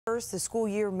The school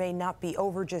year may not be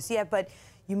over just yet, but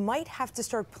you might have to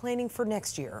start planning for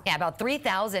next year. Yeah, about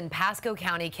 3,000 Pasco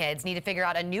County kids need to figure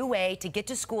out a new way to get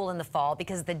to school in the fall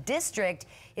because the district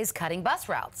is cutting bus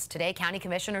routes. Today, county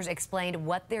commissioners explained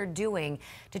what they're doing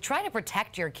to try to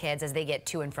protect your kids as they get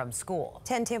to and from school.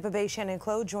 10 Tampa Bay Shannon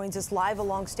Clough joins us live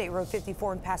along State Road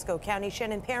 54 in Pasco County.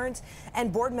 Shannon, parents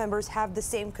and board members have the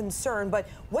same concern, but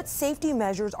what safety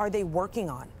measures are they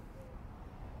working on?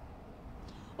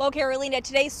 Well, Carolina,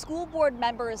 today's school board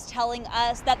member is telling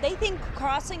us that they think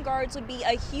crossing guards would be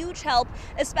a huge help,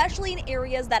 especially in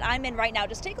areas that I'm in right now.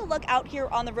 Just take a look out here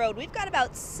on the road. We've got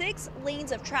about 6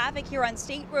 lanes of traffic here on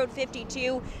State Road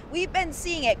 52. We've been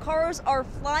seeing it. Cars are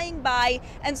flying by,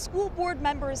 and school board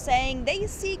members saying they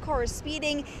see cars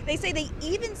speeding. They say they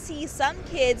even see some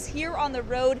kids here on the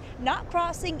road not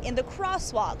crossing in the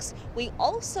crosswalks. We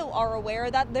also are aware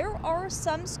that there are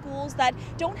some schools that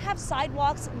don't have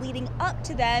sidewalks leading up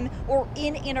to them or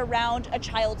in and around a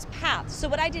child's path. So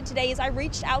what I did today is I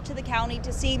reached out to the county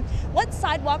to see what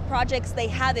sidewalk projects they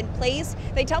have in place.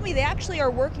 They tell me they actually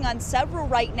are working on several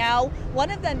right now,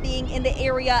 one of them being in the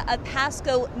area of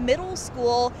Pasco Middle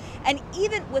School. And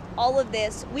even with all of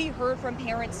this, we heard from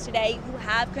parents today who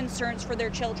have concerns for their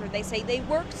children. They say they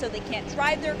work so they can't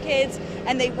drive their kids,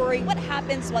 and they worry what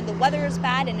happens when the weather is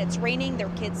bad and it's raining, their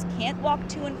kids can't walk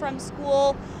to and from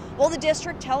school. Well, the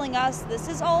district telling us this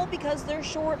is all because they're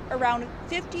short around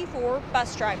 54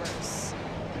 bus drivers.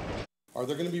 Are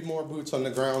there going to be more boots on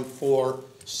the ground for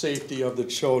safety of the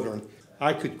children?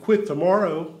 I could quit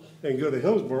tomorrow and go to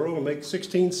Hillsborough and make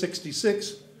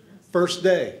 $16.66 first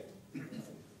day.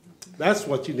 That's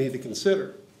what you need to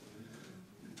consider.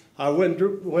 I went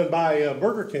by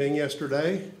Burger King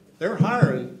yesterday. They're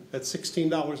hiring at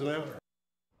 $16 an hour.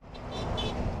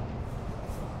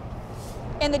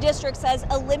 And the district says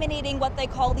eliminating what they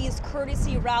call these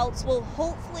courtesy routes will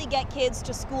hopefully get kids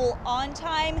to school on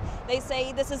time. They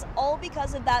say this is all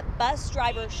because of that bus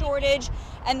driver shortage.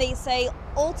 And they say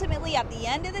ultimately at the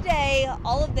end of the day,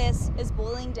 all of this is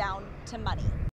boiling down to money.